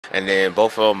and then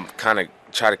both of them kind of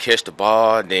tried to catch the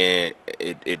ball, and then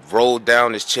it rolled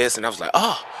down his chest, and I was like,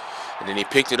 oh. And then he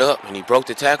picked it up, and he broke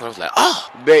the tackle, and I was like,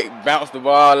 oh. Beck bounced the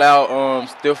ball out,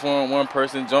 stiff armed one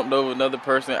person, jumped over another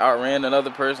person, outran another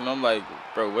person. I'm like,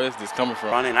 bro, where's this coming from?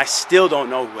 Running, I still don't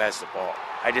know who has the ball.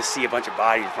 I just see a bunch of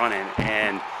bodies running,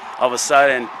 and all of a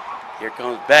sudden, here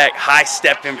comes Beck,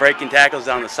 high-stepping, breaking tackles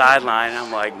down the sideline. And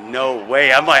I'm like, no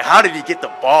way. I'm like, how did he get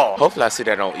the ball? Hopefully I see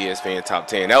that on ESPN Top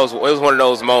 10. It was one of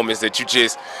those moments that you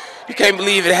can't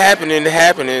believe it happened, and it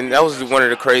happened. And that was one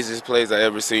of the craziest plays I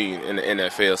ever seen in the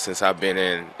NFL since I've been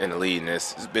in the league. And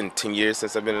it's been 10 years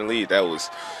since I've been in the league.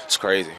 It's crazy.